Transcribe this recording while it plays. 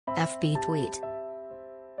FB tweet.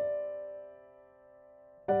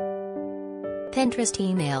 Pinterest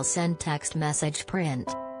email send text message print.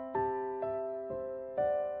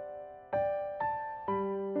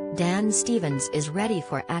 Dan Stevens is ready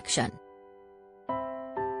for action.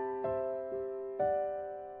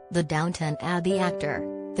 The Downton Abbey actor,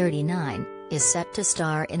 39, is set to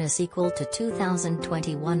star in a sequel to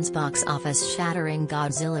 2021's box-office-shattering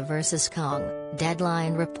Godzilla vs. Kong,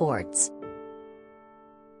 Deadline reports.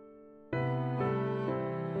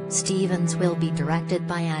 Stevens will be directed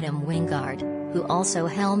by Adam Wingard, who also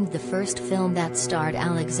helmed the first film that starred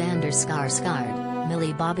Alexander Skarsgård,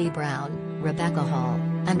 Millie Bobby Brown, Rebecca Hall,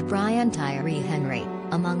 and Brian Tyree Henry,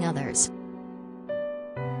 among others.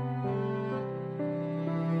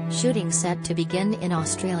 Shooting set to begin in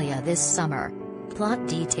Australia this summer. Plot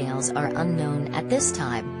details are unknown at this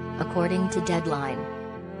time, according to Deadline.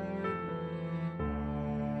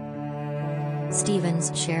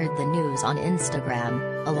 Stevens shared the news on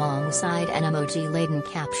Instagram, alongside an emoji-laden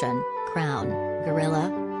caption: Crown,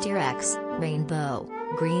 Gorilla, T-Rex, Rainbow,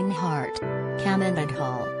 Green Heart, Cameron and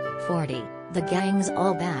Hall, 40, the gang's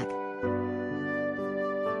all back.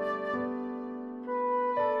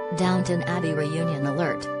 Downton Abbey reunion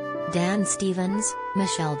alert. Dan Stevens,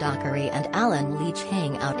 Michelle Dockery and Alan Leach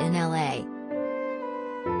hang out in LA.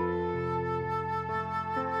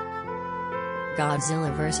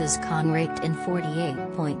 Godzilla vs. Kong raked in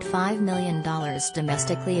 $48.5 million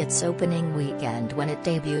domestically its opening weekend when it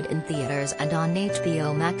debuted in theaters and on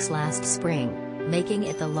HBO Max last spring, making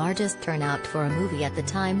it the largest turnout for a movie at the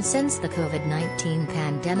time since the COVID-19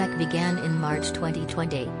 pandemic began in March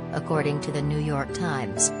 2020, according to the New York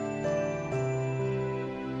Times.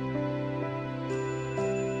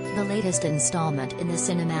 The latest installment in the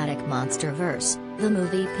cinematic monsterverse, the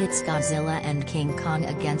movie pits Godzilla and King Kong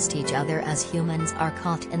against each other as humans are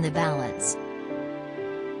caught in the balance.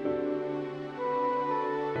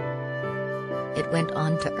 It went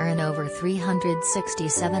on to earn over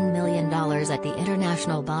 $367 million at the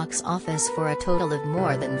international box office for a total of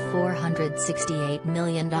more than $468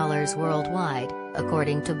 million worldwide,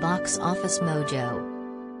 according to Box Office Mojo.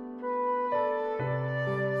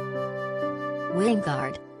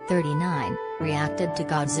 Wingard, 39, reacted to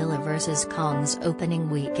Godzilla vs. Kong's opening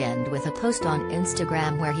weekend with a post on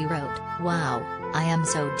Instagram where he wrote, "Wow, I am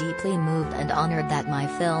so deeply moved and honored that my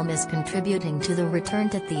film is contributing to the return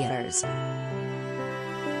to theaters.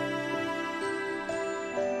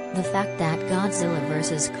 The fact that Godzilla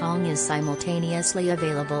vs. Kong is simultaneously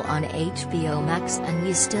available on HBO Max and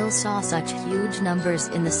we still saw such huge numbers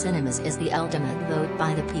in the cinemas is the ultimate vote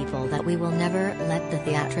by the people that we will never let the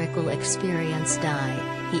theatrical experience die,"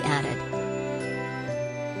 he added.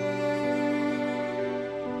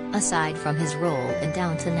 Aside from his role in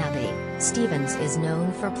Downton Abbey, Stevens is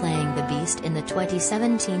known for playing the Beast in the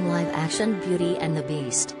 2017 live-action Beauty and the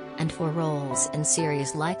Beast, and for roles in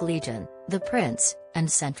series like Legion, The Prince, and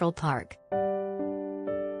Central Park.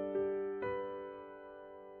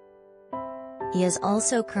 He is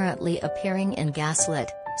also currently appearing in Gaslit,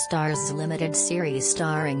 Starz limited series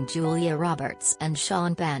starring Julia Roberts and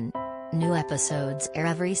Sean Penn. New episodes air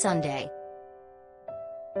every Sunday.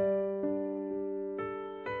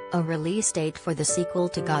 A release date for the sequel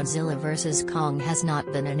to Godzilla vs. Kong has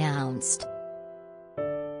not been announced.